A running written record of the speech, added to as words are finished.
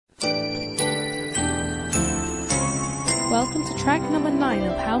Welcome to track number 9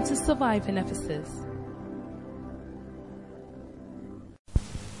 of How to Survive in Ephesus.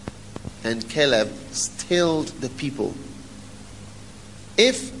 And Caleb stilled the people.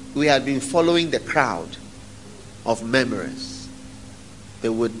 If we had been following the crowd of murmurers, they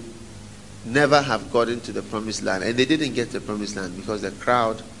would never have gotten to the promised land. And they didn't get to the promised land because the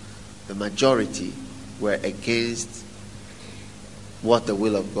crowd, the majority, were against what the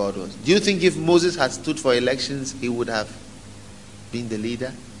will of God was. Do you think if Moses had stood for elections, he would have been the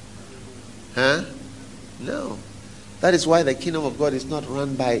leader? Huh? No. That is why the kingdom of God is not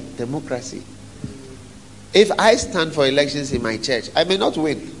run by democracy. If I stand for elections in my church, I may not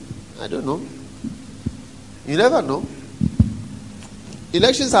win. I don't know. You never know.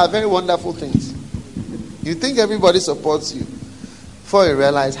 Elections are very wonderful things. You think everybody supports you, before you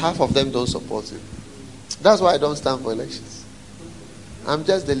realize half of them don't support you. That's why I don't stand for elections. I'm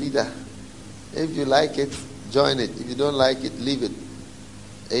just the leader. If you like it, join it. If you don't like it, leave it.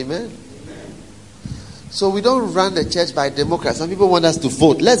 Amen. So we don't run the church by democracy. Some people want us to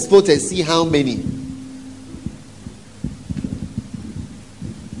vote. Let's vote and see how many.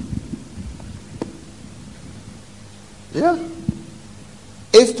 Yeah.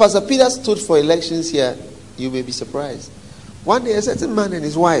 If Pastor Peter stood for elections here, you may be surprised. One day a certain man and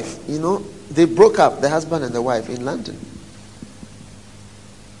his wife, they broke up, the husband and the wife, in London.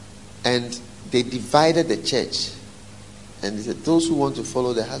 And they divided the church. And they said, those who want to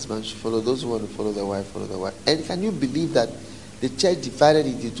follow the husband should follow. Those who want to follow the wife, follow the wife. And can you believe that the church divided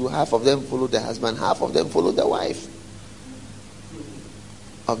into two? Half of them follow the husband, half of them follow the wife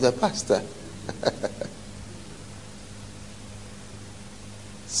of the pastor.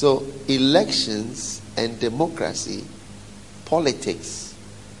 So elections and democracy, politics,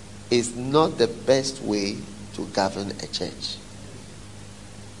 is not the best way to govern a church.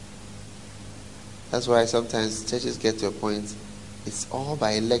 That's why sometimes churches get to a point, it's all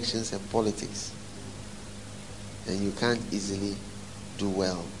by elections and politics. And you can't easily do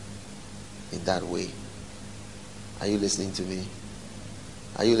well in that way. Are you listening to me?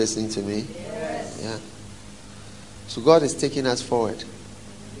 Are you listening to me? Yes. Yeah. So God is taking us forward.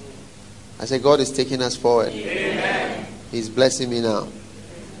 I say God is taking us forward. Amen. He's blessing me now.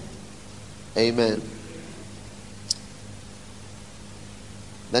 Amen.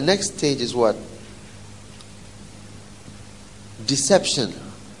 The next stage is what? Deception.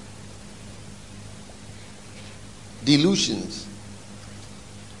 Delusions.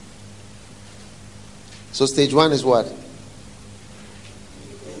 So stage 1 is what?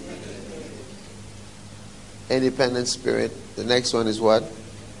 Independent spirit. The next one is what?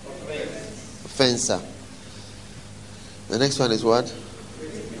 Offenser. The next one is what?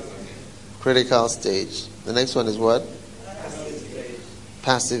 Critical stage. The next one is what?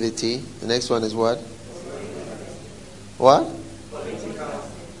 Passivity. The next one is what? What?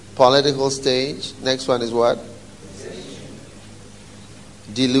 Political stage. Next one is what?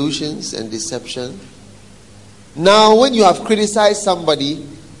 Delusions and deception. Now, when you have criticized somebody,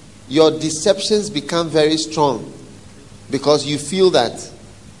 your deceptions become very strong because you feel that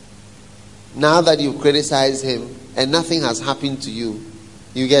now that you've criticized him and nothing has happened to you,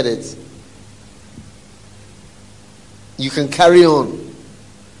 you get it? You can carry on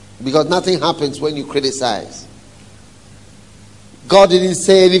because nothing happens when you criticize. God didn't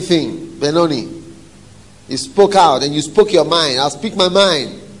say anything, Benoni. You spoke out and you spoke your mind. I'll speak my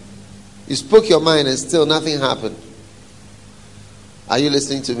mind. You spoke your mind and still nothing happened. Are you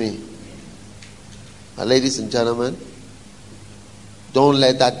listening to me? Ladies and gentlemen, don't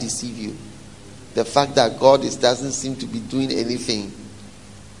let that deceive you. The fact that God doesn't seem to be doing anything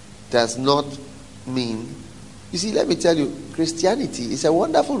does not mean. You see, let me tell you, Christianity is a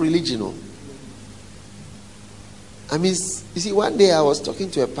wonderful religion. I mean, you see, one day I was talking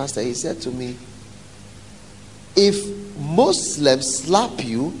to a pastor. He said to me, if Muslims slap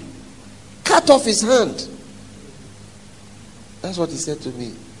you, cut off his hand. That's what he said to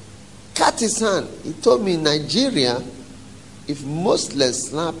me. Cut his hand. He told me in Nigeria, if Muslims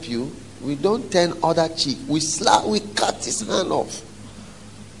slap you, we don't turn other cheek. We cut his hand off.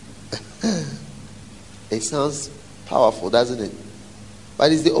 It sounds powerful, doesn't it?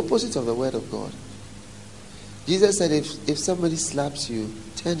 But it's the opposite of the word of God. Jesus said if somebody slaps you,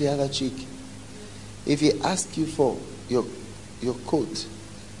 turn the other cheek. If he asks you for your coat,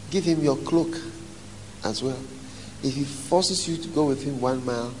 give him your cloak as well. If he forces you to go with him 1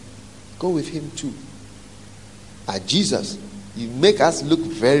 mile, go with him 2. Jesus, you make us look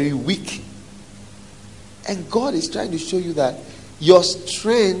very weak. And God is trying to show you that your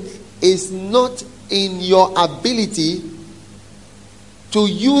strength is not in your ability to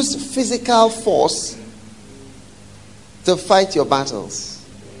use physical force to fight your battles.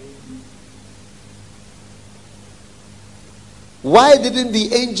 Why didn't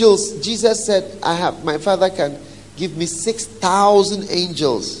the angels, Jesus said, my Father can give me 6,000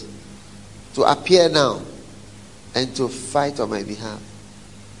 angels to appear now and to fight on my behalf.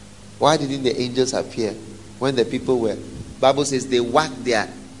 Why didn't the angels appear when the people were? Bible says they whacked their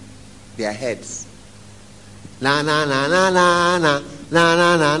heads. La na na na na na na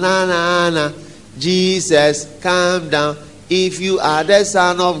na na na na na. Jesus, calm down. If you are the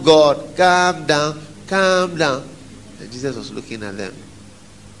Son of God, calm down, calm down. And Jesus was looking at them.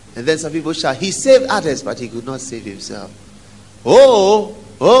 And then some people shout, he saved others, but he could not save himself. Oh,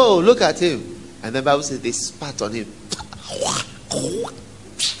 look at him. And the Bible says they spat on him.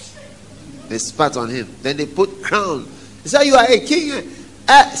 They spat on him. Then they put crown. They said, you are a king.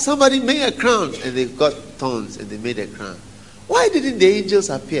 Somebody made a crown. And they got thorns and they made a crown. Why didn't the angels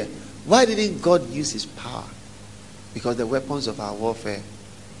appear? Why didn't God use his power? Because the weapons of our warfare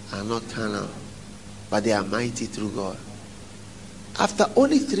are not carnal, but they are mighty through God. After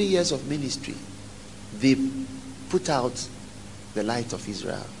only 3 years of ministry, they put out the light of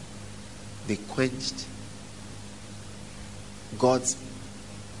Israel. They quenched God's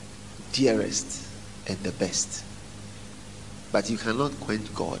dearest and the best. But you cannot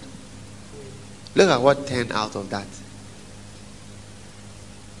quench God. Look at what turned out of that.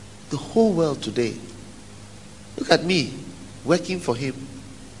 The whole world today. Look at me, working for him.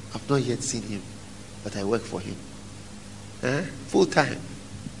 I've not yet seen him, but I work for him. Full time.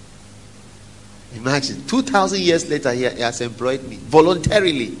 Imagine, 2,000 years later, he has employed me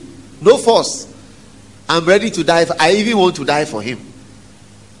voluntarily. No force. I'm ready to die. I even want to die for him.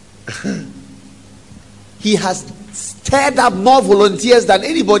 He has stirred up more volunteers than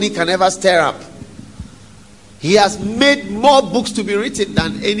anybody can ever stir up. He has made more books to be written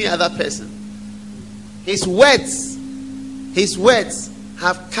than any other person. His words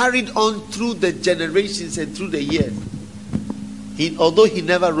have carried on through the generations and through the years. Although he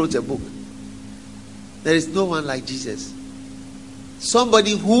never wrote a book, there is no one like Jesus.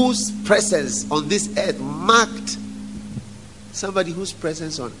 Somebody whose presence on this earth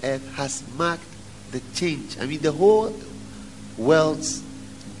has marked the change. I mean, the whole world's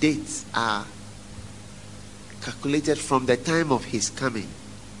dates are calculated from the time of his coming.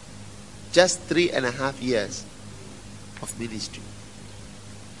 Just 3.5 years of ministry.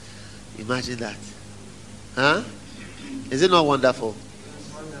 Imagine that. Huh? Is it not wonderful?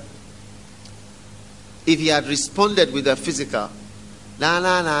 If he had responded with a physical, na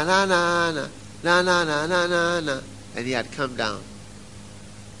na na na na na na na na na na na, and he had come down,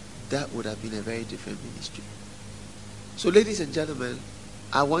 that would have been a very different ministry. So, ladies and gentlemen,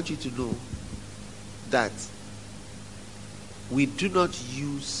 I want you to know that we do not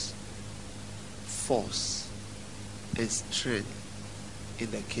use force and strength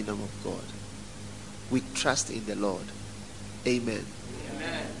in the kingdom of God. We trust in the Lord. Amen.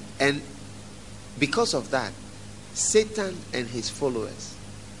 Amen. And because of that, Satan and his followers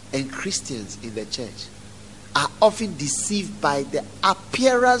and Christians in the church are often deceived by the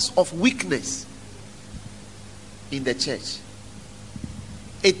appearance of weakness in the church.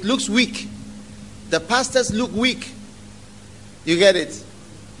 It looks weak. The pastors look weak. You get it?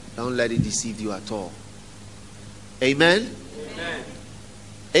 Don't let it deceive you at all. Amen? Amen.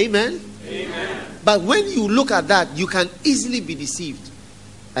 Amen? Amen. But when you look at that, you can easily be deceived.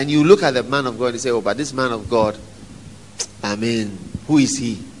 And you look at the man of God and say, oh, but this man of God, I mean, who is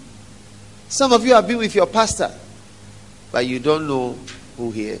he? Some of you have been with your pastor, but you don't know who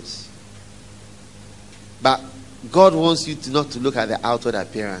he is. But God wants you to not to look at the outward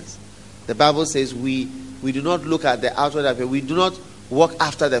appearance. The Bible says we do not look at the outward appearance. We do not walk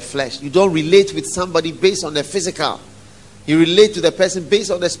after the flesh. You don't relate with somebody based on the physical. You relate to the person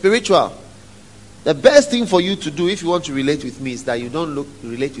based on the spiritual. The best thing for you to do if you want to relate with me is that you don't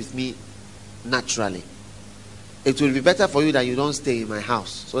relate with me naturally. It will be better for you that you don't stay in my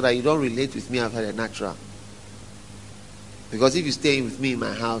house, so that you don't relate with me after the natural. Because if you stay with me in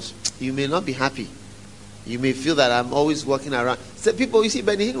my house, you may not be happy. You may feel that I'm always walking around. So people, you see,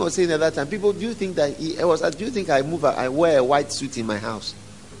 Benny Hinn was saying at that time, people, do you think I wear a white suit in my house?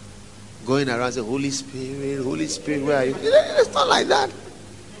 Going around saying, Holy Spirit, where are you? It's not like that.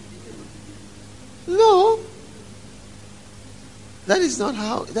 No. That's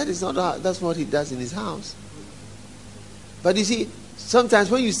what he does in his house. But you see, sometimes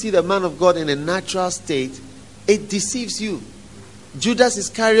when you see the man of God in a natural state, it deceives you. Judas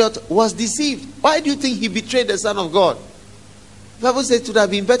Iscariot was deceived. Why do you think he betrayed the Son of God? The Bible says it would have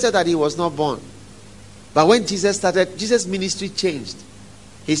been better that he was not born. But when Jesus started, Jesus' ministry changed.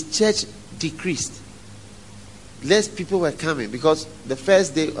 His church decreased. less people were coming, because the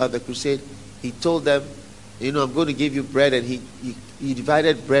first day of the crusade, he told them, I'm going to give you bread, and he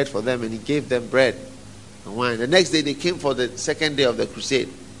divided bread for them, and he gave them bread and wine. The next day they came for the second day of the crusade,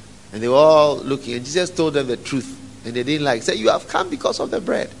 and they were all looking, and Jesus told them the truth, and they didn't like. He said, you have come because of the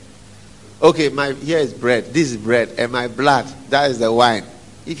bread. Okay, here is bread, this is bread, and my blood, that is the wine.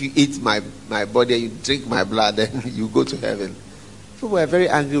 If you eat my body and you drink my blood, then you go to heaven. People were very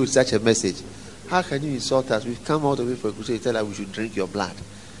angry with such a message. How can you insult us? We've come all the way for a crusade. Tell us we should drink your blood.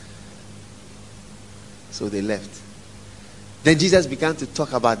 So they left. Then Jesus began to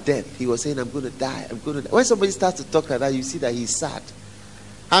talk about death. He was saying, I'm going to die. I'm going to die. When somebody starts to talk like that, you see that he's sad.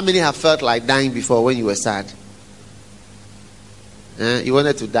 How many have felt like dying before when you were sad? You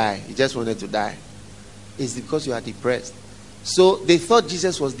wanted to die. You just wanted to die. It's because you are depressed. So they thought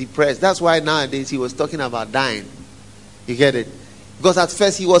Jesus was depressed. That's why nowadays he was talking about dying. You get it? Because at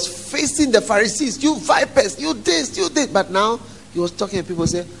first he was facing the Pharisees. You vipers, you this, you this. But now he was talking and people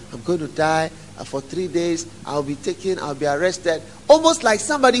say, I'm going to die for 3 days. I'll be taken, I'll be arrested. Almost like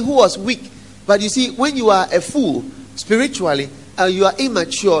somebody who was weak. But you see, when you are a fool spiritually and you are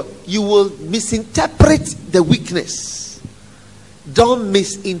immature, you will misinterpret the weakness. Don't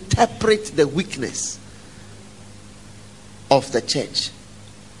misinterpret the weakness of the church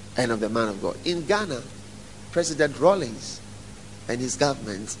and of the man of God. In Ghana, President Rawlings and his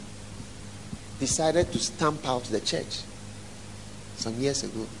government decided to stamp out the church some years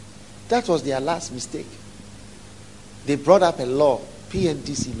ago. That was their last mistake. They brought up a law,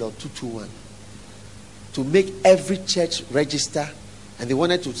 PNDC law 221, to make every church register, and they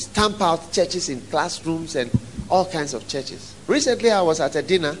wanted to stamp out churches in classrooms and all kinds of churches. Recently I was at a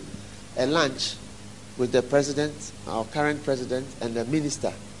dinner, a lunch, with the president, our current president, and the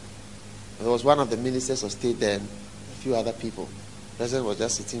minister. There was one of the ministers of state there and a few other people. The president was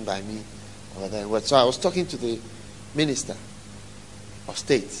just sitting by me over there. So I was talking to the minister of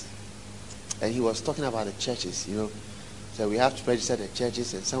state, and he was talking about the churches, So we have to register the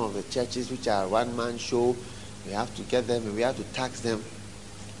churches, and some of the churches which are one-man show, we have to get them and we have to tax them.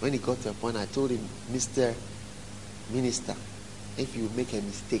 When he got to a point, I told him, Mr. Minister, if you make a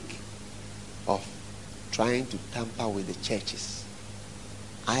mistake of trying to tamper with the churches,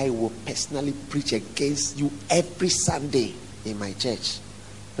 I will personally preach against you every Sunday in my church.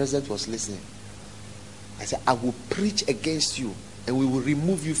 The president was listening. I said, I will preach against you and we will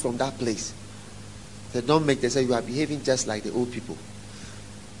remove you from that place. They don't make, they say you are behaving just like the old people.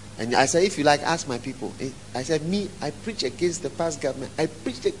 And I said, if you like, ask my people. I said, I preach against the past government. I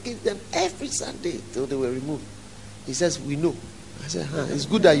preached against them every Sunday till they were removed. He says, we know. I said, it's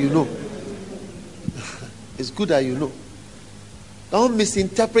good that you know. It's good that you know. Don't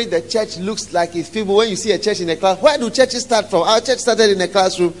misinterpret the church looks like it's feeble. When you see a church in a class, where do churches start from? Our church started in a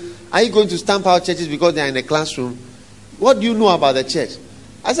classroom. Are you going to stamp out churches because they are in a classroom? What do you know about the church?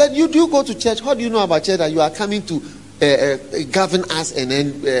 I said, you do go to church. What do you know about church that you are coming to govern us and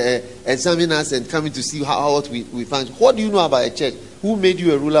then examine us and coming to see what we find? What do you know about a church? Who made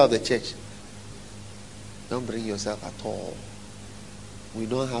you a ruler of the church? Don't bring yourself at all. We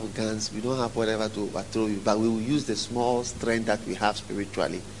don't have guns. We don't have whatever to overthrow you. But we will use the small strength that we have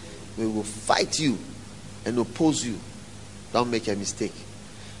spiritually. We will fight you and oppose you. Don't make a mistake.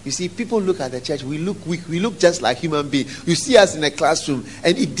 You see, people look at the church. We look weak. We look just like human beings. You see us in a classroom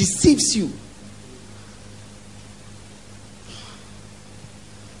and it deceives you.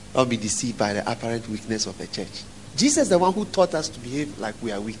 Don't be deceived by the apparent weakness of the church. Jesus is the one who taught us to behave like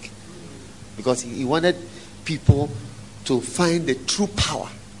we are weak. Because he wanted people to find the true power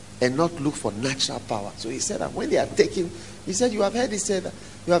and not look for natural power. So he said that when they are taking, he said, you have heard it said that,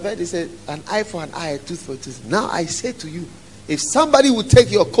 you have heard it said, an eye for an eye, a tooth for a tooth. Now I say to you, if somebody will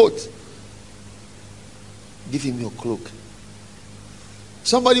take your coat, give him your cloak.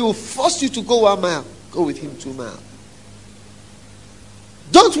 Somebody will force you to go 1 mile, go with him 2 miles.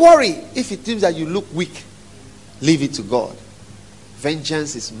 Don't worry if it seems that you look weak. Leave it to God.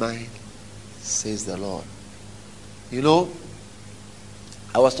 Vengeance is mine, says the Lord. You know,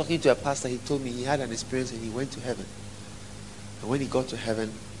 I was talking to a pastor. He told me he had an experience and he went to heaven. And when he got to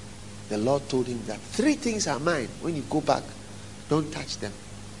heaven, the Lord told him that 3 things are mine. When you go back, don't touch them.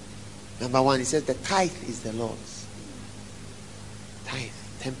 Number 1, he said the tithe is the Lord's. Tithe,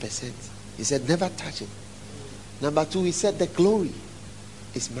 10%. He said never touch it. Number 2, he said the glory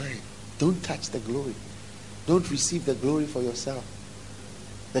is mine. Don't touch the glory. Don't receive the glory for yourself.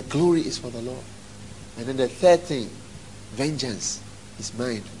 The glory is for the Lord. And then the 3rd thing, vengeance is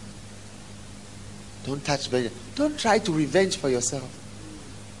mine. Don't touch vengeance. Don't try to revenge for yourself.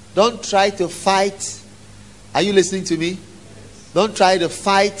 Don't try to fight. Are you listening to me? Don't try to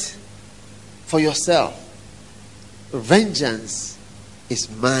fight for yourself. Vengeance is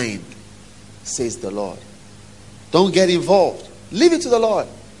mine, says the Lord. Don't get involved. Leave it to the Lord.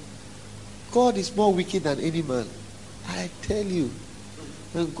 God is more wicked than any man. I tell you,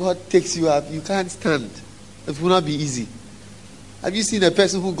 when God takes you up, you can't stand. It will not be easy. Have you seen a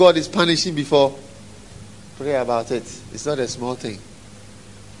person who God is punishing before? Pray about it. It's not a small thing.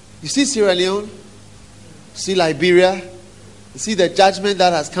 You see Sierra Leone? See Liberia? You see the judgment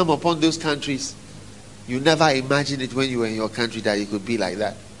that has come upon those countries. You never imagined it when you were in your country that it could be like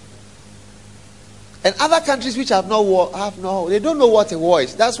that. And other countries which have no war, they don't know what a war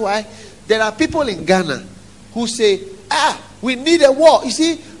is. That's why there are people in Ghana who say, we need a war. You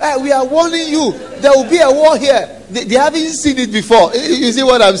see, we are warning you, there will be a war here. They haven't seen it before. You see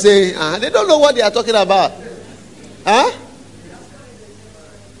what I'm saying? They don't know what they are talking about.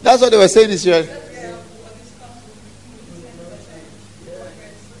 That's what they were saying in Israel.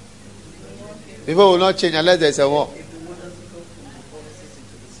 People will not change unless there's a war.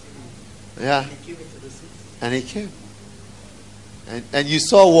 Yeah. And he came. And you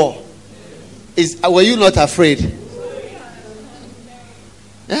saw war. Were you not afraid?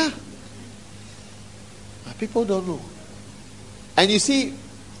 Yeah. But people don't know. And you see,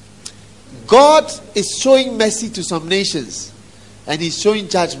 God is showing mercy to some nations. And he's showing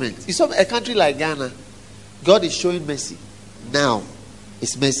judgment. You saw a country like Ghana. God is showing mercy. Now,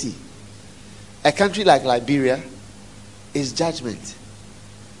 it's mercy. A country like Liberia is judgment.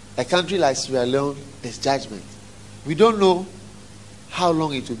 A country like Sierra Leone is judgment. We don't know how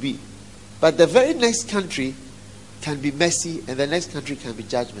long it will be. But the very next country can be mercy and the next country can be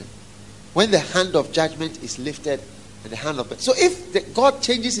judgment. When the hand of judgment is lifted and the hand of... So if God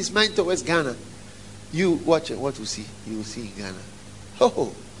changes his mind towards Ghana, you watch it, what you see? You will see in Ghana.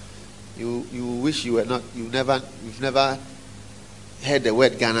 Oh, you wish you were not... You've never heard the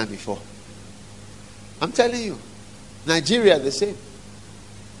word Ghana before. I'm telling you. Nigeria, the same.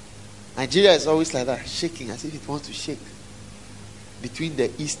 Nigeria is always like that, shaking as if it wants to shake between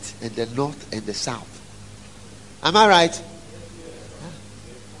the east and the north and the south. Am I right?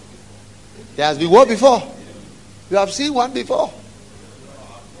 There has been war before. You have seen one before.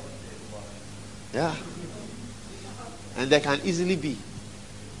 Yeah. And there can easily be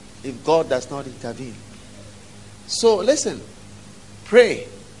if God does not intervene. So listen, pray,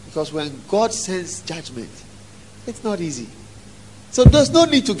 because when God sends judgment, it's not easy. So there's no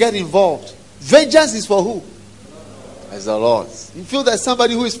need to get involved. Vengeance is for who? As the Lord's. You feel there's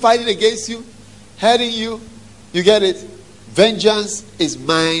somebody who is fighting against you, hurting you. You get it? Vengeance is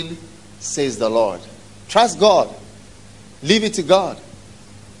mine, says the Lord. Trust God. Leave it to God.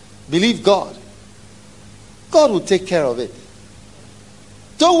 Believe God. God will take care of it.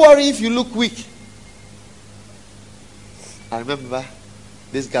 Don't worry if you look weak. I remember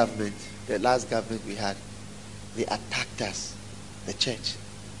this government, the last government we had, they attacked us, the church.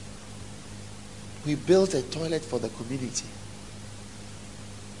 We built a toilet for the community.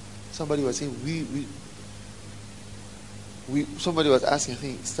 Somebody was saying, somebody was asking, I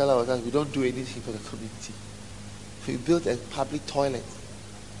think Stella was asking, we don't do anything for the community. We built a public toilet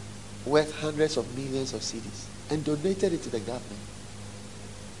worth hundreds of millions of cedis and donated it to the government.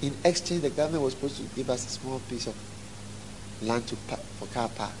 In exchange, the government was supposed to give us a small piece of land for car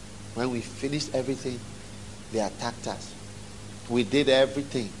park. When we finished everything, they attacked us. We did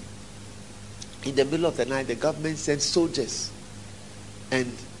everything. In the middle of the night, the government sent soldiers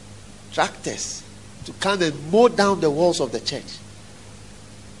and tractors to come and mow down the walls of the church.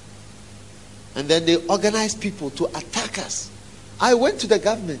 And then they organized people to attack us. I went to the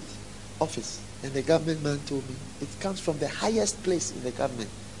government office and the government man told me it comes from the highest place in the government.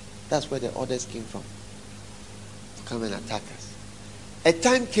 That's where the orders came from, to come and attack us. A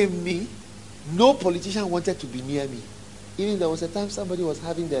time came me, no politician wanted to be near me. Even there was a time somebody was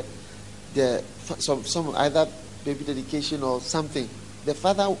having some either baby dedication or something. The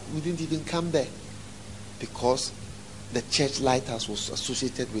father wouldn't even come there because the church lighthouse was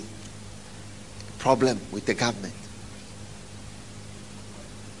associated with a problem with the government.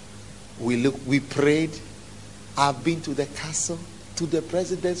 We prayed. I've been to the castle, to the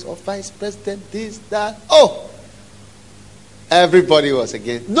president's or vice president, this, that. Oh, everybody was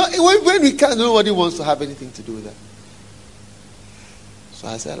against. No, when we can't, nobody wants to have anything to do with that. So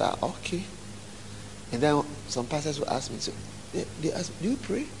I said, okay. And then some pastors will ask me, so they ask, do you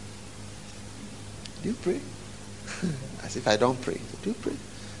pray? Do you pray? As if I don't pray. Do you pray?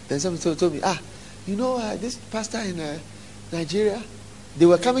 Then somebody told me, this pastor in Nigeria, they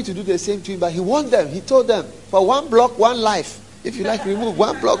were coming to do the same thing, but he warned them. He told them, for one block, one life. If you like, remove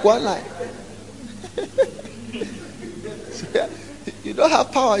one block, one life. So, you don't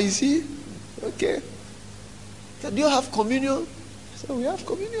have power, you see? Okay. said, do you have communion? I said, we have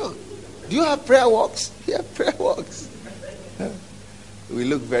communion. Do you have prayer walks? We have prayer walks. We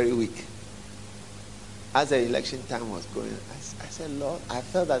look very weak. As the election time was going, I said, Lord, I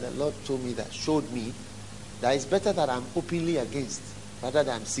felt that the Lord showed me that it's better that I'm openly against rather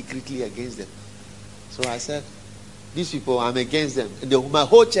than I'm secretly against them. So I said, these people, I'm against them. And my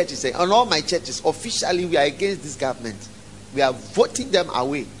whole church is saying, and all my churches, officially, we are against this government. We are voting them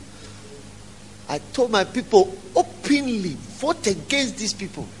away. I told my people openly, vote against these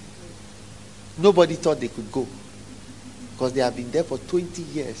people. Nobody thought they could go. Because they have been there for 20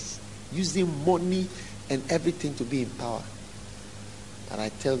 years, using money and everything to be in power. And I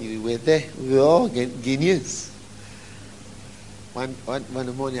tell you, we were there. We were all Guineans. One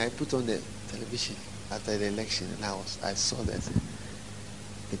morning, I put on the television after the election, and I saw that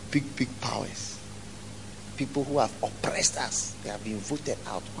the big powers, people who have oppressed us, they have been voted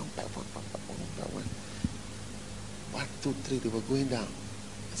out one by one. 1, 2, 3, they were going down.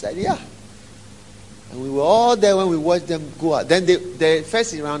 I said, yeah. And we were all there when we watched them go out. Then the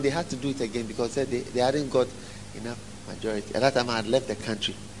first round, they had to do it again because they hadn't got enough majority. At that time, I had left the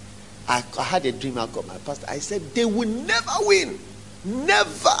country. I had a dream. I got my pastor. I said, they will never win.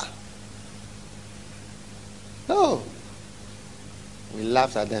 Never. No. We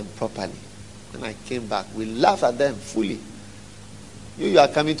laughed at them properly. When I came back, we laughed at them fully. You are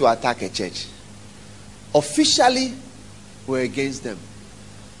coming to attack a church. Officially, we're against them.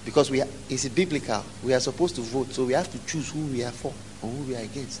 Because it's biblical. We are supposed to vote. So we have to choose who we are for or who we are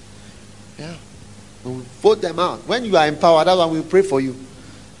against. Yeah. And we vote them out. When you are in power, that's why we pray for you.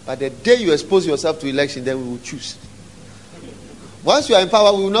 But the day you expose yourself to election, then we will choose. Once you are in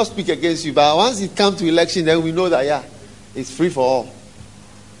power, we will not speak against you. But once it comes to election, then we know that, yeah, it's free for all.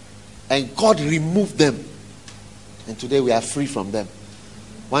 And God removed them. And today we are free from them.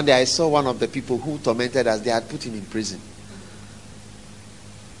 One day I saw one of the people who tormented us. They had put him in prison.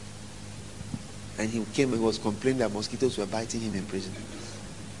 And he came and was complaining that mosquitoes were biting him in prison.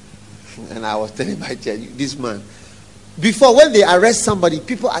 And I was telling my church, this man, before when they arrest somebody,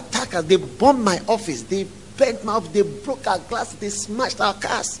 people attack us. They bombed my office. They bent my office. They broke our glass. They smashed our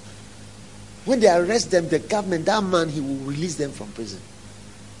cars. When they arrest them, the government, that man, he will release them from prison.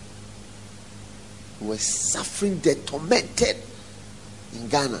 We were suffering, they're tormented in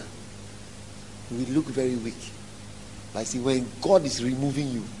Ghana. We look very weak. But see, when God is removing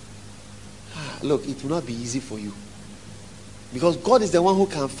you, look, it will not be easy for you. Because God is the one who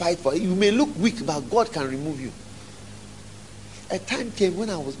can fight for you. You may look weak, but God can remove you. A time came when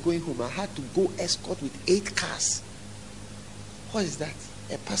I was going home, I had to go escort with 8 cars. What is that?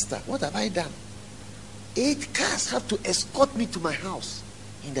 A pastor. What have I done? 8 cars have to escort me to my house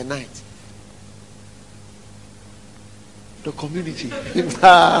in the night. The community. It's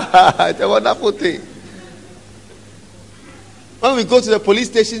a wonderful thing. When we go to the police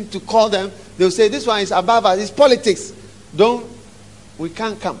station to call them, they'll say, this one is above us. It's politics. We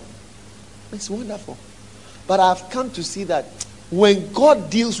can't come. It's wonderful. But I've come to see that when God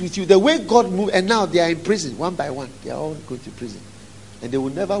deals with you, the way God moves, and now they are in prison, one by one. They are all going to prison. And they will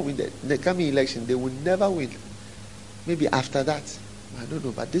never win. In the coming election, they will never win. Maybe after that. I don't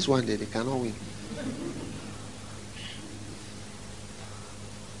know. But this one day, they cannot win.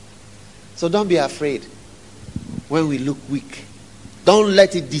 So don't be afraid when we look weak. Don't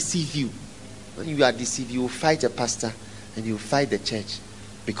let it deceive you. When you are deceived, you will fight a pastor and you will fight the church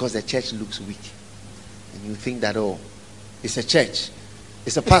because the church looks weak. And you think that, oh, it's a church,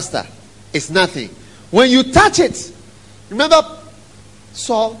 it's a pastor, it's nothing. When you touch it, remember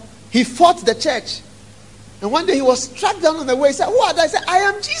Saul, he fought the church. And one day he was struck down on the way. He said, what? I said, I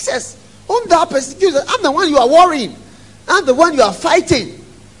am Jesus, whom thou persecutest. I'm the one you are worrying. I'm the one you are fighting.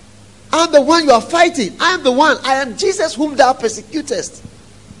 I'm the one you are fighting. I am the one. I am Jesus whom thou persecutest.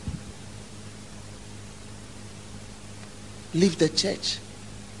 Leave the church.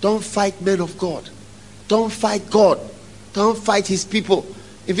 Don't fight men of God. Don't fight God. Don't fight his people.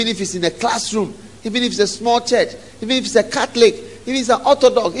 Even if it's in a classroom, even if it's a small church, even if it's a Catholic, even if it's an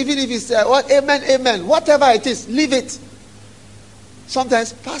Orthodox, even if it's amen, whatever it is, leave it.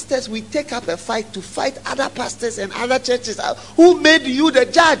 Sometimes pastors, we take up a fight to fight other pastors and other churches. Who made you the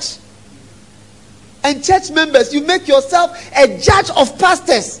judge? And church members, you make yourself a judge of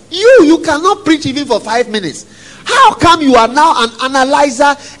pastors. You cannot preach even for 5 minutes. How come you are now an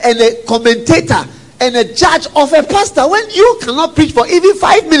analyzer and a commentator and a judge of a pastor when you cannot preach for even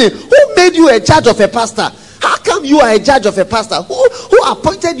 5 minutes? Who made you a judge of a pastor? How come you are a judge of a pastor? Who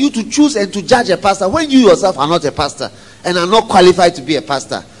appointed you to choose and to judge a pastor when you yourself are not a pastor and are not qualified to be a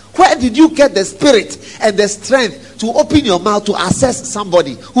pastor? Where did you get the spirit and the strength to open your mouth to assess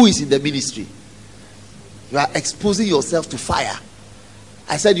somebody who is in the ministry? You are exposing yourself to fire.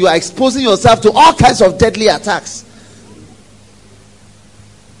 I said you are exposing yourself to all kinds of deadly attacks.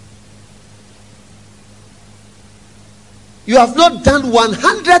 You have not done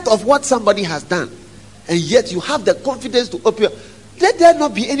 100 of what somebody has done, and yet you have the confidence to open. Let there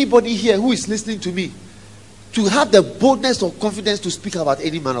not be anybody here who is listening to me to have the boldness or confidence to speak about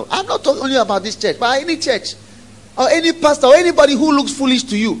any man. I'm not talking only about this church, but any church or any pastor or anybody who looks foolish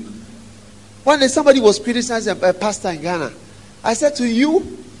to you. One day somebody was criticizing a pastor in Ghana. I said to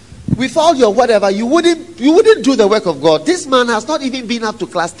you, with all your whatever, you wouldn't do the work of God. This man has not even been up to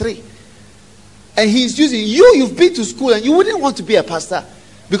class 3. And he's using you. You've been to school and you wouldn't want to be a pastor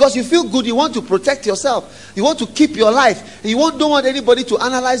because you feel good. You want to protect yourself. You want to keep your life. And you don't want anybody to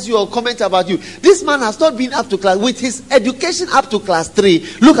analyze you or comment about you. This man has not been up to class. With his education up to class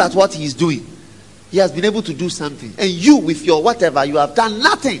 3, look at what he is doing. He has been able to do something. And you, with your whatever, you have done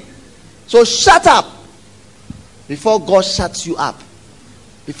nothing. So shut up before God shuts you up.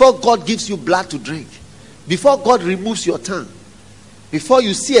 Before God gives you blood to drink. Before God removes your tongue. Before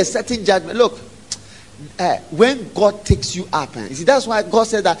you see a certain judgment. Look, when God takes you up, you see, that's why God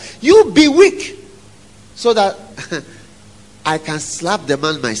said that you be weak so that I can slap the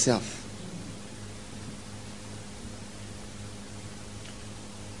man myself.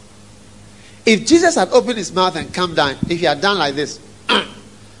 If Jesus had opened his mouth and come down, if he had done like this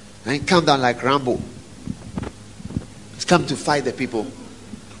and come down like Rambo, he's come to fight the people,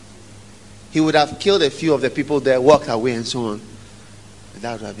 he would have killed a few of the people there, walked away and so on. And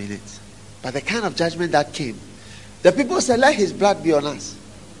that would have been it. But the kind of judgment that came, the people said, let his blood be on us.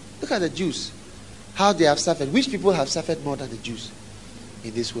 Look at the Jews, how they have suffered. Which people have suffered more than the Jews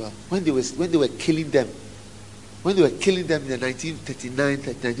in this world? When they were killing them, in the 1939,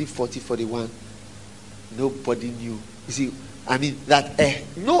 1940, 41, nobody knew. You see, I mean that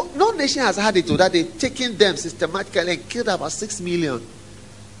no nation has had it, so that they've taken them systematically and killed about 6 million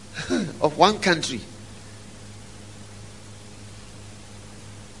of one country.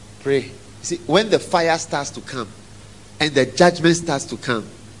 Pray. See, when the fire starts to come and the judgment starts to come,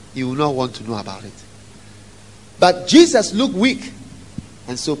 you will not want to know about it. But Jesus looked weak,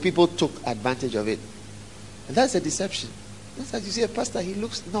 and so people took advantage of it. And that's a deception. That's like you see a pastor, he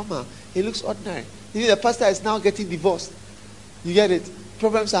looks normal, he looks ordinary. You see, the pastor is now getting divorced. You get it?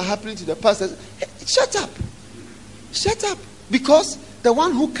 Problems are happening to the pastor. Hey, shut up. Shut up. Because the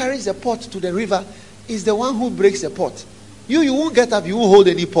one who carries the pot to the river is the one who breaks the pot. You won't get up, you won't hold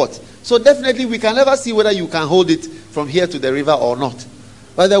any pot. So definitely we can never see whether you can hold it from here to the river or not.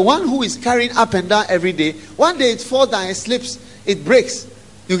 But the one who is carrying up and down every day, one day it falls down, it slips, it breaks.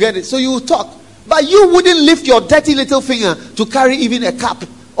 You get it? So you will talk. But you wouldn't lift your dirty little finger to carry even a cup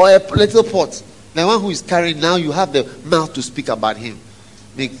or a little pot. The one who is carrying, now you have the mouth to speak about him.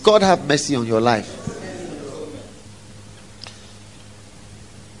 May God have mercy on your life.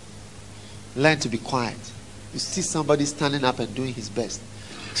 Learn to be quiet. You see somebody standing up and doing his best,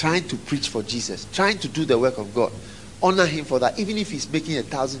 trying to preach for Jesus, trying to do the work of God. Honor him for that, even if he's making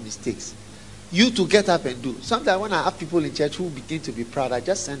 1,000 mistakes. You to get up and do. Sometimes when I have people in church who begin to be proud, I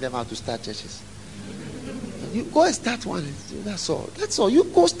just send them out to start churches. You go and start one. That's all. That's all. You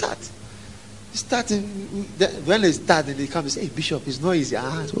go start. You start. When they start, then they come and say, "Hey, Bishop, it's not easy."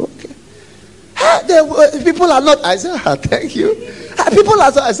 Okay. People are not. I said, "Thank you." People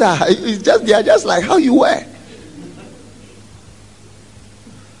are. I said, "It's just they are just like how you were."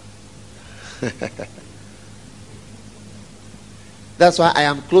 That's why I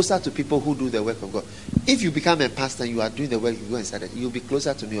am closer to people who do the work of God. If you become a pastor and you are doing the work, you go and start it, you'll be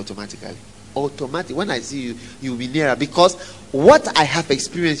closer to me automatically. Automatically. When I see you, you'll be nearer. Because what I have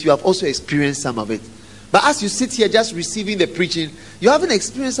experienced, you have also experienced some of it. But as you sit here just receiving the preaching, you haven't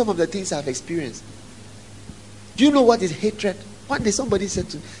experienced some of the things I've experienced. Do you know what is hatred? One day somebody said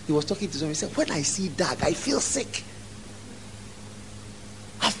to, he was talking to someone, he said, when I see dark, I feel sick.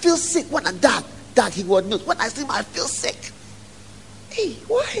 I feel sick when I'm dark. Dark, he would knows. When I see him, I feel sick. Hey,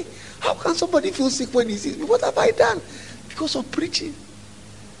 why? How can somebody feel sick when he sees me? What have I done? Because of preaching.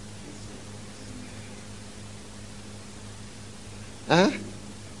 Huh?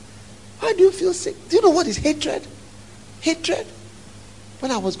 Why do you feel sick? Do you know what is hatred? Hatred.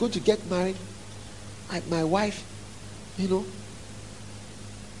 When I was going to get married, my wife, to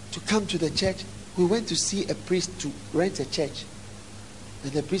come to the church, we went to see a priest to rent a church.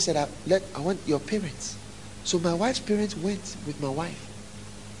 And the priest said, I want your parents. So my wife's parents went with my wife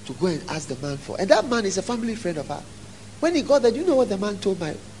to go and ask the man for. And that man is a family friend of ours. When he got there, do you know what the man told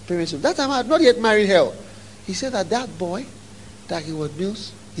my parents? That time I had not yet married her. He said that boy, that he was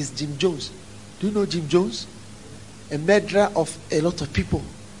Mills, is Jim Jones. Do you know Jim Jones? A murderer of a lot of people.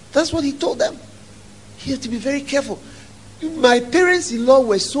 That's what he told them. You have to be very careful. My parents-in-law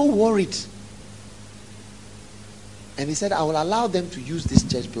were so worried. And he said, I will allow them to use this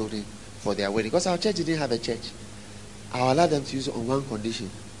church building for their wedding. Because our church didn't have a church. I will allow them to use it on one condition.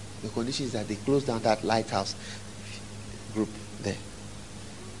 The condition is that they close down that lighthouse group there.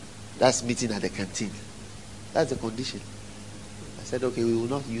 That's meeting at the canteen. That's the condition. I said, okay, we will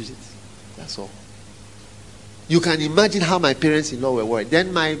not use it. That's all. You can imagine how my parents-in-law were worried.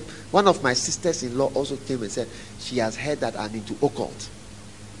 Then one of my sisters-in-law also came and said, she has heard that I'm into occult.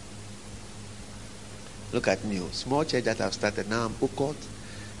 Look at me, small church that I've started. Now I'm occult.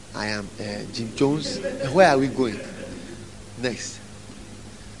 I am Jim Jones. Where are we going? Next.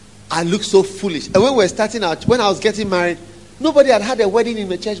 I look so foolish. And when we were starting out, when I was getting married, nobody had a wedding in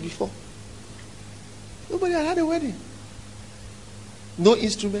the church before. Nobody had a wedding. No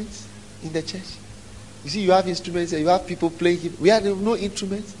instruments in the church. You see, you have instruments and you have people playing. We had no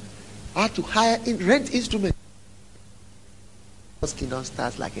instruments. I had to rent instruments. God's kingdom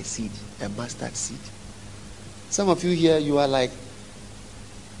starts like a seed, a mustard seed. Some of you here, you are like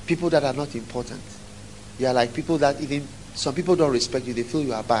people that are not important. You are like people that even some people don't respect you. They feel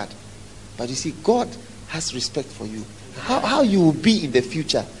you are bad. But you see, God has respect for you. How you will be in the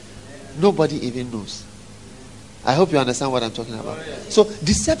future, nobody even knows. I hope you understand what I'm talking about. So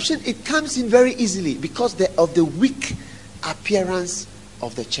deception, it comes in very easily because of the weak appearance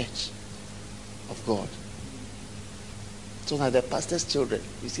of the church of God. So that the pastor's children,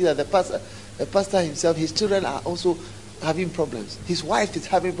 you see that the pastor himself, his children are also having problems. His wife is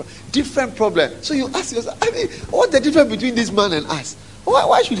having different problems. So you ask yourself, I mean, what's the difference between this man and us?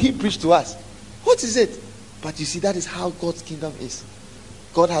 Why should he preach to us? What is it? But you see, that is how God's kingdom is.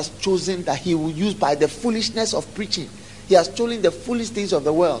 God has chosen that he will use by the foolishness of preaching. He has chosen the foolish things of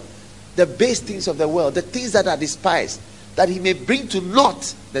the world, the base things of the world, the things that are despised, that he may bring to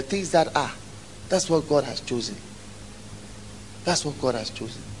naught the things that are. That's what God has chosen. That's what God has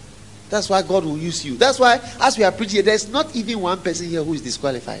chosen. That's why God will use you. That's why, as we are preaching, there's not even one person here who is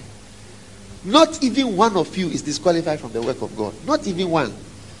disqualified. Not even one of you is disqualified from the work of God. Not even one.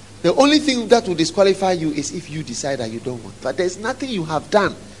 The only thing that will disqualify you is if you decide that you don't want. But there's nothing you have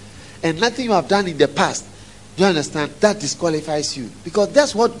done and nothing you have done in the past, do you understand, that disqualifies you. Because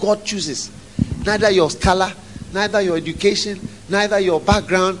that's what God chooses. Neither your scholar, neither your education, neither your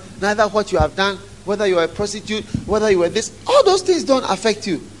background, neither what you have done, whether you are a prostitute, whether you are this, all those things don't affect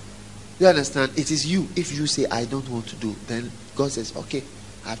you. You understand? It is you. If you say, I don't want to do, then God says, okay,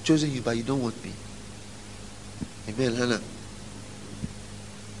 I've chosen you, but you don't want me. Amen, Hannah.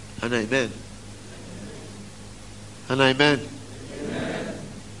 Hannah, amen. Hannah, amen. Amen.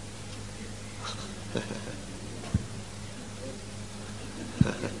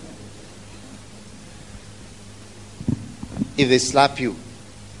 If they slap you,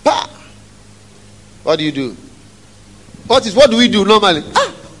 bah! What do you do? What do we do normally?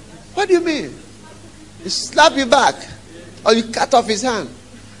 Ah! What do you mean? You slap you back, or you cut off his hand.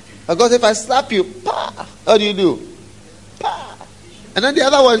 Because if I slap you, bah! What do you do? Bah! And then the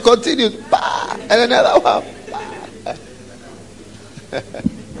other one continues, bah! And then the other one, bah!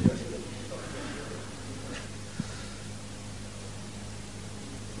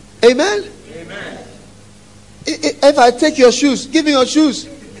 Amen? Amen. If I take your shoes, give me your shoes.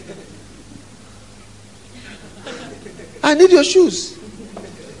 I need your shoes.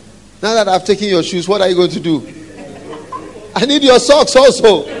 Now that I've taken your shoes, what are you going to do? I need your socks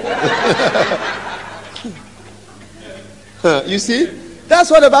also. You see? That's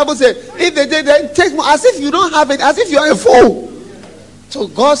what the Bible said. If they did, then take more. As if you don't have it. As if you are a fool. So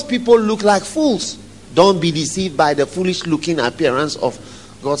God's people look like fools. Don't be deceived by the foolish looking appearance of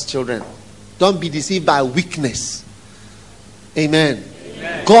God's children. Don't be deceived by weakness. Amen.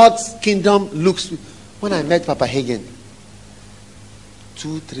 Amen. God's kingdom looks... When I met Papa Hagen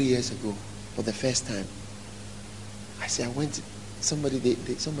 2-3 years ago for the first time, I said, I went, somebody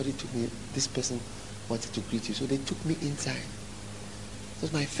took me, this person wanted to greet you, so they took me inside. It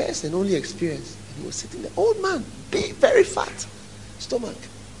was my first and only experience. And he was sitting there, old man, big, very fat stomach.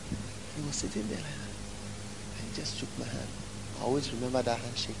 He was sitting there like that. And he just shook my hand. I always remember that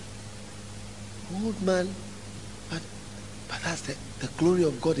handshake. Old man, but that's the glory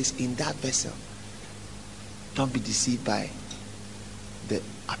of God is in that vessel. Don't be deceived by the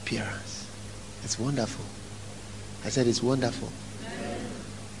appearance. It's wonderful. I said it's wonderful.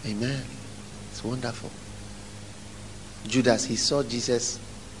 Amen. It's wonderful. Judas, he saw Jesus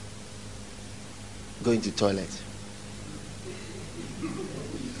going to the toilet.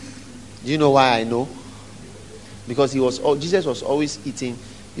 Do you know why I know? Because Jesus was always eating.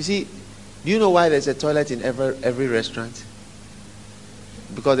 You see, do you know why there's a toilet in every restaurant?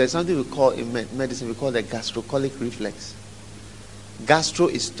 because there's something we call in medicine, we call the gastrocolic reflex. Gastro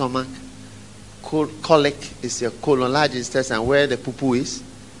is stomach, colic is your colon, large intestine, where the poo-poo is.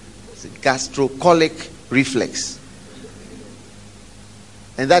 It's a gastrocolic reflex.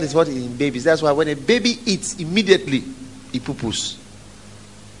 And that is what is in babies. That's why when a baby eats, immediately he poo-poos.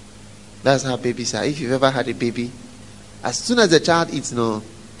 That's how babies are. If you've ever had a baby, as soon as the child eats, no,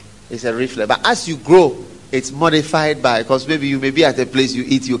 it's a reflex. But as you grow, it's modified by, because maybe you may be at a place you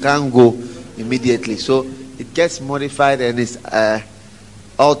eat, you can't go immediately. So it gets modified and it's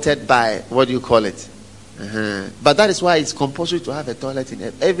altered by, what do you call it? But that is why it's compulsory to have a toilet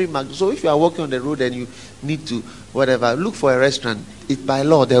in every market. So if you are walking on the road and you need to, whatever, look for a restaurant. It by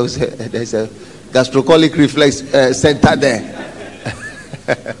law, there's a gastrocolic reflex center there.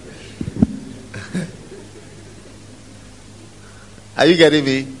 Are you getting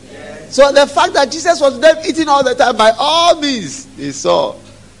me? Yes. So the fact that Jesus was there eating all the time, by all means, he saw.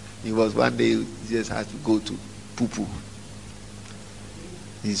 He was one day, Jesus had to go to poo-poo.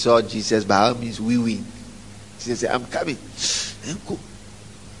 He saw Jesus, by all means, wee-wee. Jesus said, I'm coming. Go.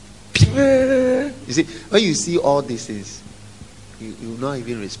 You see, when you see all these things, you will not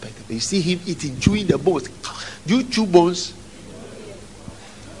even respect him. You see him eating, chewing the bones. Do you chew bones?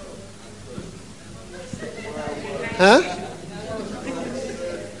 Huh?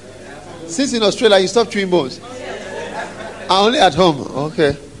 Since in Australia you stopped chewing bones? Only at home.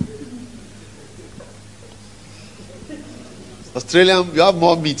 Okay. Australian, you have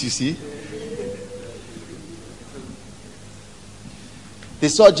more meat, you see. They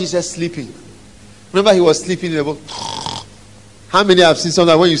saw Jesus sleeping. Remember, he was sleeping in the boat. How many have seen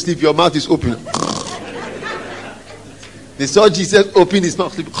something when you sleep, your mouth is open? They saw Jesus open his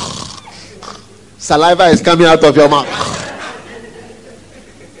mouth. Sleeping. Saliva is coming out of your mouth.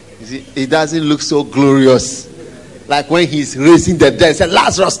 You see, it doesn't look so glorious. Like when he's raising the dead, said,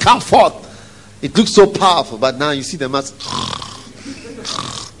 Lazarus, come forth. It looks so powerful, but now you see the mouth.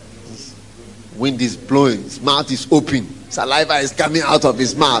 Wind is blowing, his mouth is open, saliva is coming out of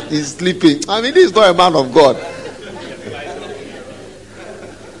his mouth, he's sleeping. I mean, he's not a man of God.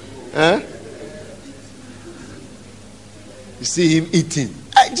 Huh? You see him eating.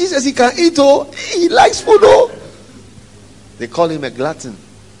 Hey, Jesus, he can eat, oh, he likes food, oh. They call him a glutton,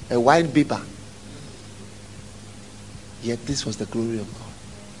 a wine bibber. Yet this was the glory of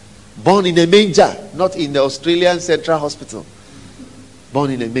God. Born in a manger, not in the Australian Central Hospital. Born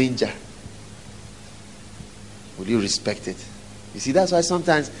in a manger. Will you respect it? You see, that's why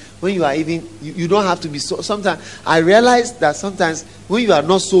sometimes when you are even, you don't have to be so. Sometimes I realize that sometimes when you are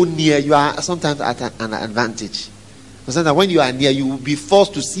not so near, you are sometimes at an advantage. But sometimes when you are near, you will be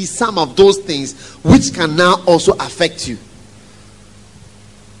forced to see some of those things which can now also affect you.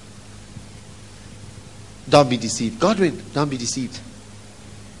 Don't be deceived. Godwin, don't be deceived.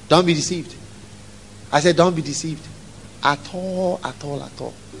 Don't be deceived. I said, don't be deceived. At all, at all, at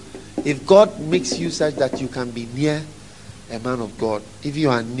all. If God makes you such that you can be near a man of God, if you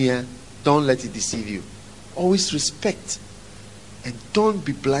are near, don't let it deceive you. Always respect. And don't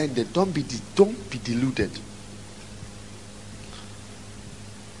be blinded. Don't be deluded.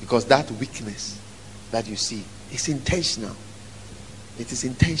 Because that weakness that you see is intentional. It is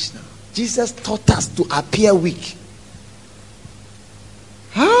intentional. Jesus taught us to appear weak.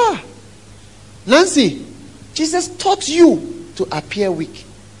 Nancy, Jesus taught you to appear weak.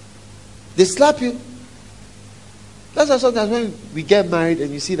 They slap you. That's why sometimes when we get married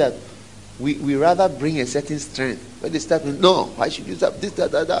and you see that we rather bring a certain strength. When they slap you, no, why should you slap this,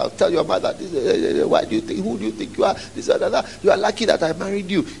 that, that, that? I'll tell your mother this, why do you think, who do you think you are? This, that, that. You are lucky that I married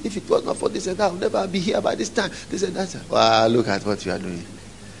you. If it was not for this and that, I would never be here by this time. This and that. Wow, look at what you are doing.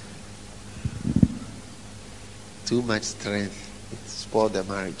 Too much strength. It spoiled the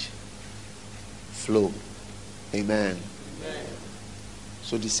marriage. Flow. Amen. Amen.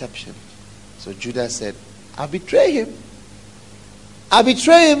 So deception. So Judas said, I'll betray him. I'll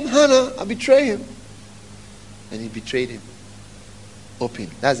betray him, Hannah. I'll betray him. And he betrayed him. Open.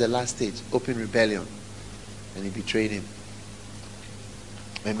 That's the last stage. Open rebellion. And he betrayed him.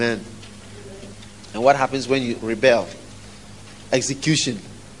 Amen. And what happens when you rebel? Execution.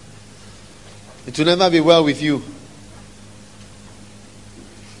 It will never be well with you.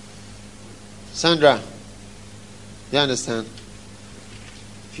 Sandra, you understand?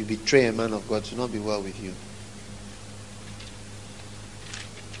 If you betray a man of God, it will not be well with you.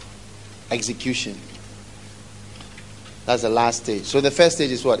 Execution. That's the last stage. So the first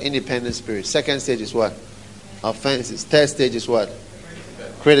stage is what? Independent spirit. Second stage is what? Offenses. Third stage is what?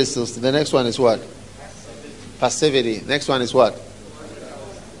 Criticism. The next one is what? Passivity. Next one is what?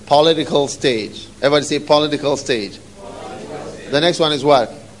 Political stage. Everybody say political stage. The next one is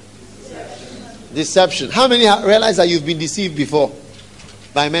what? Deception. How many realize that you've been deceived before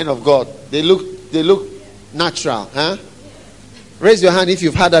by men of God? They look natural, huh? Raise your hand if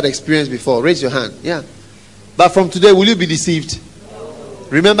you've had that experience before. Raise your hand. Yeah. But from today, will you be deceived?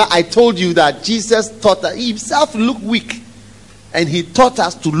 Remember, I told you that Jesus taught that he himself looked weak, and he taught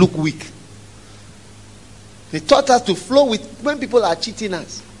us to look weak. He taught us to flow with when people are cheating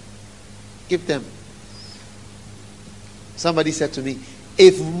us. Give them. Somebody said to me,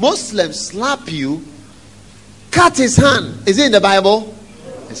 if Muslims slap you, cut his hand. Is it in the Bible?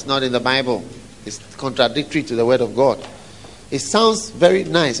 It's not in the Bible. It's contradictory to the word of God. It sounds very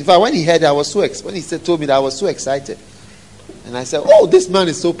nice. In fact, when he heard it, I was so when he told me that, I was so excited. And I said, oh, this man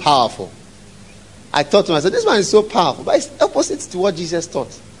is so powerful. I thought to myself, this man is so powerful. But it's opposite to what Jesus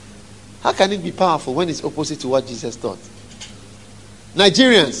taught. How can it be powerful when it's opposite to what Jesus taught?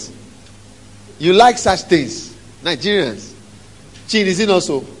 Nigerians, you like such things. Nigerians. Chin, is it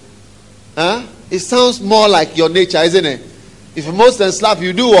also? Huh? It sounds more like your nature, isn't it? If a Muslim slap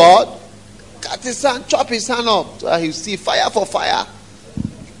you, do what? Cut his hand, chop his hand up. So you see fire for fire.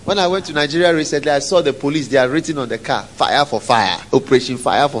 When I went to Nigeria recently, I saw the police. They are written on the car, fire for fire. Operation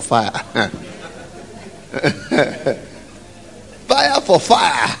fire for fire. Fire for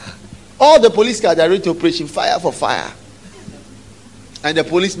fire. All the police cars are written Operation fire for fire. And the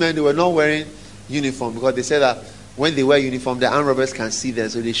policemen, they were not wearing uniform because they said that when they wear uniform, the armed robbers can see them,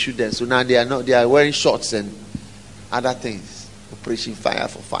 so they shoot them. So now they are wearing shorts and other things. Operation fire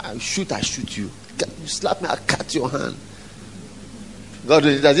for fire. You shoot, I shoot you. You slap me, I cut your hand. God,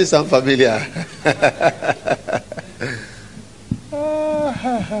 does it sound familiar?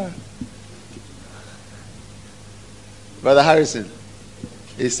 Brother Harrison,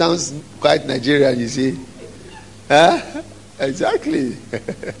 it sounds quite Nigerian, you see. Huh? Exactly.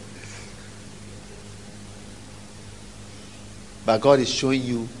 But God is showing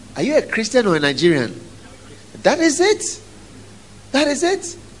you, are you a Christian or a Nigerian? That is it. That is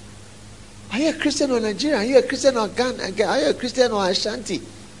it. Are you a Christian or Nigerian? Are you a Christian or Ghana? Are you a Christian or Ashanti?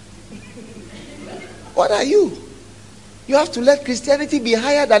 What are you? You have to let Christianity be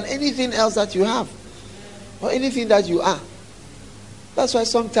higher than anything else that you have or anything that you are. That's why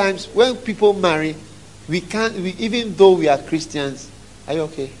sometimes when people marry, even though we are Christians, are you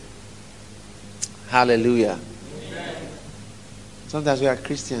okay? Hallelujah. Amen. Sometimes we are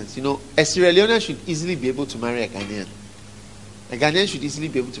Christians. You know, a Sierra Leonean should easily be able to marry a Ghanaian. A Ghanaian should easily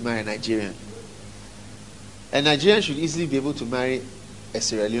be able to marry a Nigerian. A Nigerian should easily be able to marry a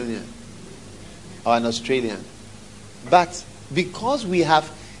Sierra Leonean or an Australian. But because we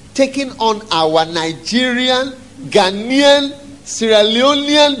have taken on our Nigerian, Ghanaian, Sierra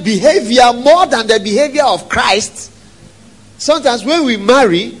Leonean behavior more than the behavior of Christ, sometimes when we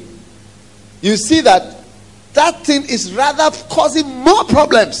marry, you see that thing is rather causing more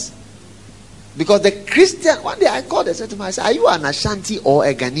problems. Because the Christian, one day I called and said to myself, are you an Ashanti or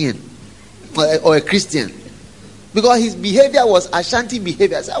a Ghanaian? Or a Christian? Because his behavior was Ashanti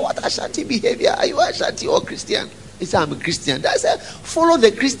behavior. I said, what Ashanti behavior? Are you Ashanti or Christian? He said, I'm a Christian. I said, follow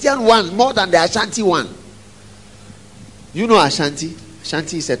the Christian one more than the Ashanti one. You know Ashanti?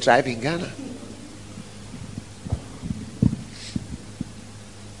 Ashanti is a tribe in Ghana.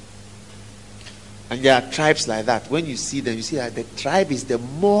 And there are tribes like that. When you see them, you see that the tribe is the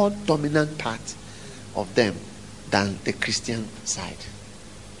more dominant part of them than the Christian side.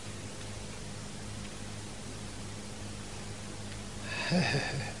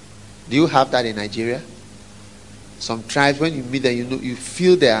 Do you have that in Nigeria? Some tribes, when you meet them, you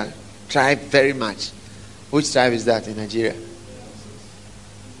feel their tribe very much. Which tribe is that in Nigeria?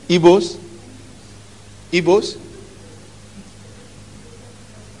 Igbos? Igbos?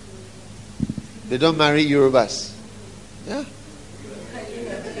 They don't marry Yorubas. Yeah.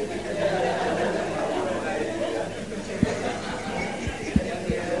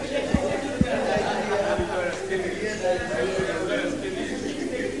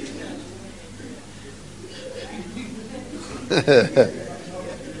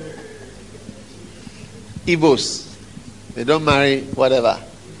 Igbos. They don't marry whatever.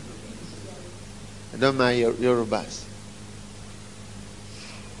 They don't marry Yorubas.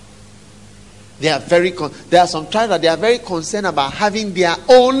 They are there are some tribes that they are very concerned about having their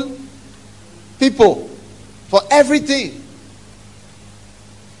own people for everything.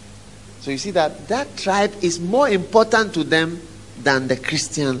 So you see that tribe is more important to them than the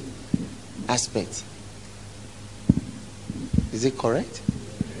Christian aspect. Is it correct?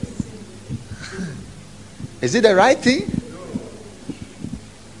 Is it the right thing?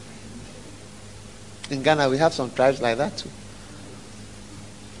 In Ghana, we have some tribes like that too.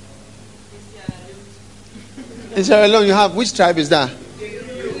 In Sierra Leone, you have, which tribe is that?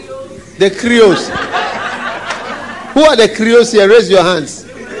 The Creoles. Who are the Creoles here? Raise your hands.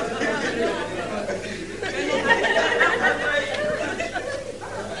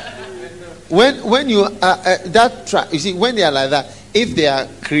 When you that tribe, you see, when they are like that, if they are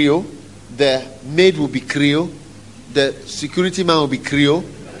Creole, the maid will be Creole, the security man will be Creole,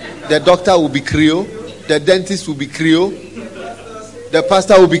 the doctor will be Creole, the dentist will be Creole, the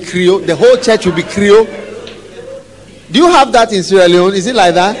pastor will be Creole, the whole church will be Creole. Do you have that in Sierra Leone? Is it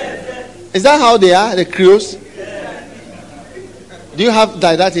like that? Is that how they are, the Creoles? Do you have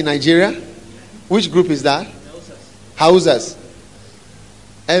like that in Nigeria? Which group is that? Hausas.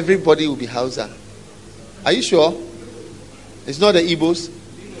 Everybody will be Hausa. Are you sure? It's not the Igbos?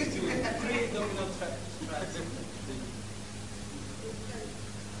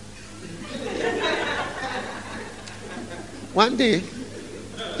 One day,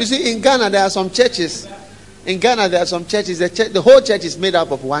 you see, in Ghana there are some churches. The whole church is made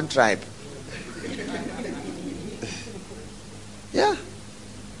up of one tribe. Yeah.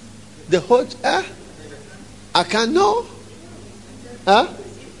 The whole I can know.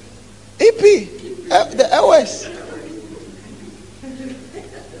 EP, the LS.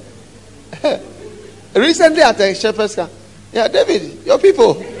 Recently at a shepherd's camp. Yeah, David, your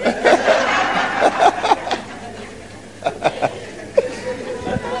people.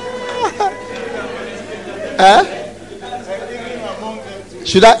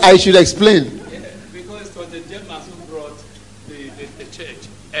 I should explain. Because it was the Germans who brought the church,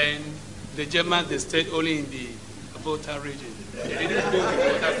 and the Germans, they stayed only in the Volta region. They didn't go to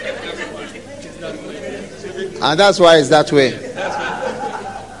and that's why it's that way.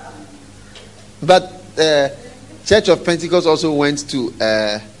 But Church of Pentecost also went to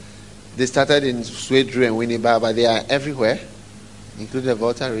they started in Swedru and Winneba, but they are everywhere, including the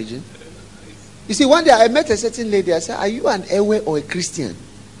Volta region. You see, one day I met a certain lady. I said, "Are you an Ewe or a Christian?"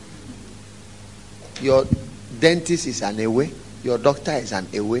 Your dentist is an Ewe, your doctor is an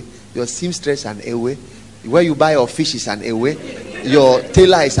Ewe, your seamstress is an Ewe, where you buy your fish is an Ewe, your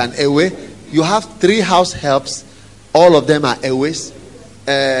tailor is an Ewe. You have 3 house helps, all of them are Ewes.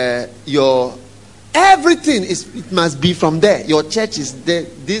 Your everything it must be from there. Your church is there,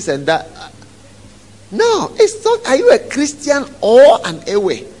 this and that. No, it's not. Are you a Christian or an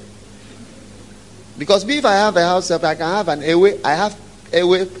Ewe? Because if I have a house help, I can have an Ewe. I have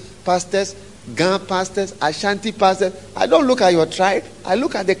Ewe pastors, Gan pastors, Ashanti pastors. I don't look at your tribe. I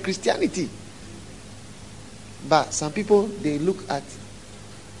look at the Christianity. But some people, they look at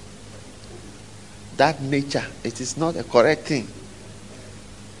that nature. It is not a correct thing.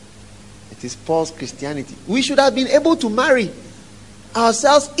 It is false Christianity. We should have been able to marry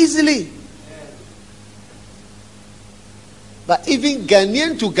ourselves easily. But even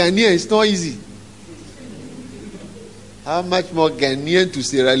Ghanaian to Ghanaian is not easy. How much more Ghanaian to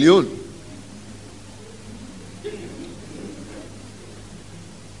Sierra Leone?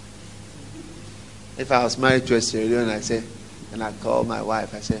 If I was married to a Sierra Leone, I say, and I call my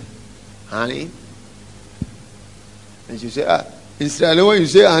wife, I say, "Honey," and she say, in Sierra Leone, when you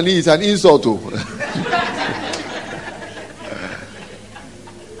say honey, it's an insult.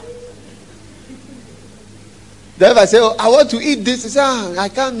 Then if I say, I want to eat this, she say, I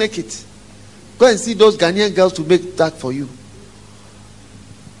can't make it. Go and see those Ghanaian girls to make that for you.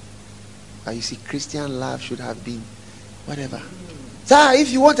 But you see, Christian love should have been whatever. Sir,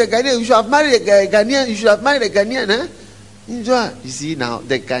 if you want a Ghanaian, you should have married a Ghanaian. You should have married a Ghanaian, You see now,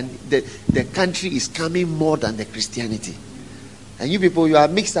 the country is coming more than the Christianity. And you people, you are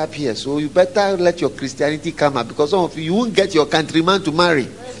mixed up here. So you better let your Christianity come up. Because some of you won't get your countryman to marry.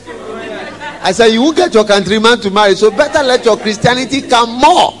 I said, you won't get your countryman to marry. So better let your Christianity come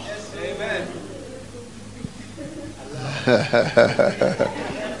more.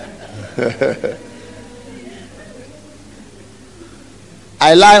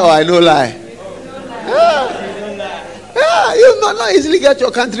 I lie or I no lie? You not easily get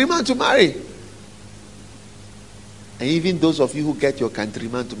your countryman to marry. And even those of you who get your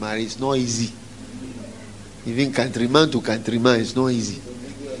countryman to marry, it's not easy. Even countryman to countryman, it's not easy.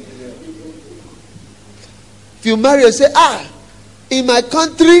 If you marry and say, in my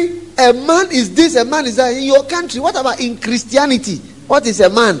country, a man is this, a man is that. In your country, what about in Christianity? What is a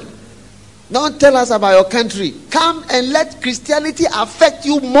man? Don't tell us about your country. Come and let Christianity affect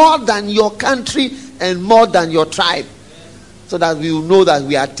you more than your country and more than your tribe. So that we will know that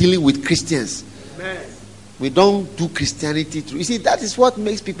we are dealing with Christians. Amen. We don't do Christianity through. You see, that is what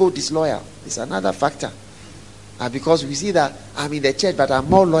makes people disloyal. It's another factor. Because we see that I'm in the church, but I'm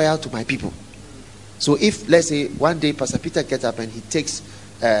more loyal to my people. So if, let's say, one day Pastor Peter gets up and he takes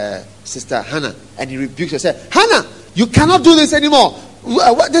Sister Hannah, and he rebuked her. Said, Hannah, you cannot do this anymore.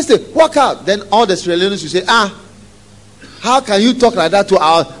 What this thing? Walk out. Then all the Sierra Leoneans will say, how can you talk like that to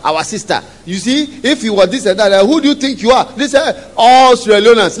our sister? You see, if you were this and that, who do you think you are? They say, all Sierra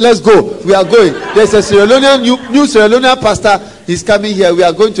Leoneans, let's go. We are going. There's a Sierra Leonean, new Sierra Leonean pastor. He's coming here. We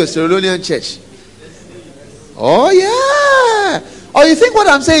are going to a Sierra Leonean church. Oh, yeah. Oh, you think what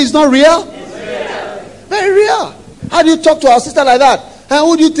I'm saying is not real? Very real. How do you talk to our sister like that? And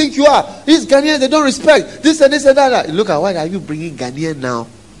who do you think you are? These Ghanaians, they don't respect this and this and that. Look at, why are you bringing Ghanaian now?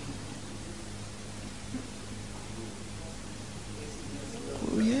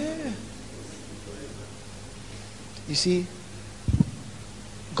 Oh, yeah. You see,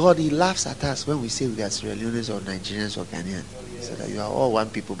 God, He laughs at us when we say we are Sierra Leoneans or Nigerians or Ghanaians. He said that you are all one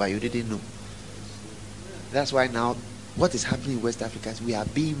people, but you didn't know. That's why now, what is happening in West Africa is we are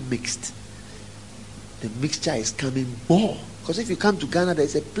being mixed. The mixture is coming more. Because if you come to Ghana, there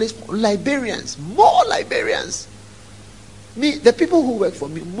is a place for Liberians. More Liberians. Me, the people who work for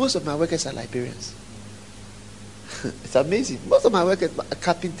me, most of my workers are Liberians. It's amazing. Most of my workers are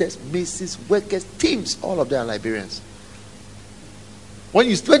carpenters, masons, workers, teams. All of them are Liberians. When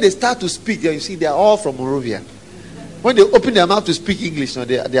they start to speak, you see they are all from Monrovia. When they open their mouth to speak English, no,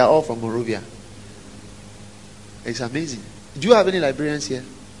 they are all from Monrovia. It's amazing. Do you have any Liberians here?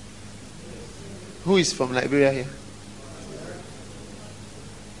 Who is from Liberia here?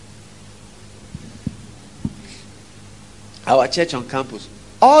 Our church on campus.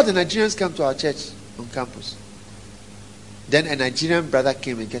 All the Nigerians come to our church on campus. Then a Nigerian brother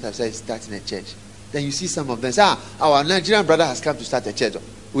came and get upset starting a church. Then you see some of them say, our Nigerian brother has come to start a church.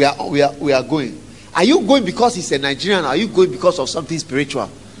 We are going. Are you going because he's a Nigerian? Or are you going because of something spiritual?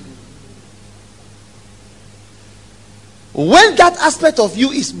 When that aspect of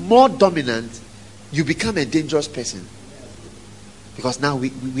you is more dominant, you become a dangerous person. Because now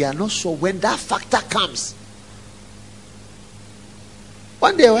we are not sure when that factor comes.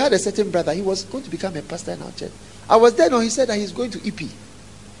 One day I had a certain brother, he was going to become a pastor in our church. I was there, he said that he's going to EP.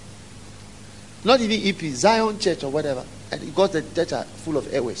 Not even EP, Zion Church or whatever. And he got the church full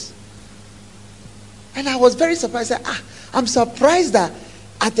of airways. And I was very surprised. I said, I'm surprised that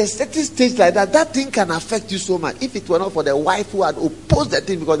at a certain stage like that, that thing can affect you so much. If it were not for the wife who had opposed the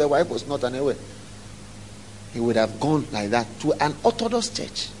thing because the wife was not an airway, he would have gone like that to an Orthodox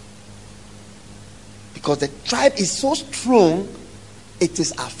church. Because the tribe is so strong, it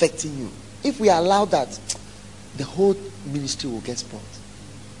is affecting you. If we allow that, the whole ministry will get spoiled.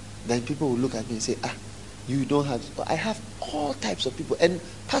 Then people will look at me and say, you don't have. I have all types of people. And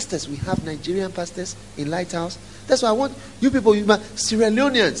pastors, we have Nigerian pastors in Lighthouse. That's why I want you people, Sierra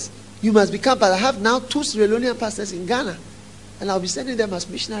Leoneans, you must become. I have now 2 Sierra Leonean pastors in Ghana. And I'll be sending them as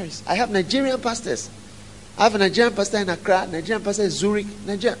missionaries. I have Nigerian pastors. I have a Nigerian pastor in Accra, Nigerian pastor in Zurich,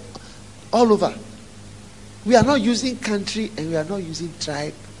 Nigeria, all over. We are not using country, and we are not using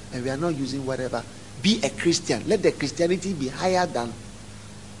tribe, and we are not using whatever. Be a Christian. Let the Christianity be higher than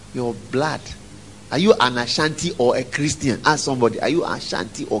your blood. Are you an Ashanti or a Christian? Ask somebody, are you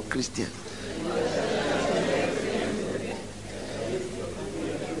Ashanti or Christian?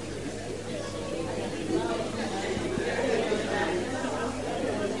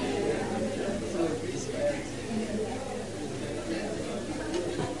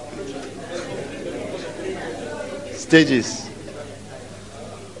 Stages.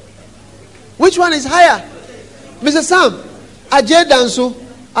 Which one is higher? Mr. Sam, Ajay Danso,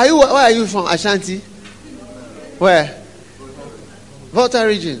 where are you from? Ashanti? Where? Volta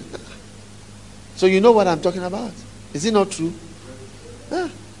region. So you know what I'm talking about. Is it not true?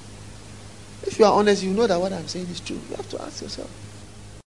 If you are honest, you know that what I'm saying is true. You have to ask yourself.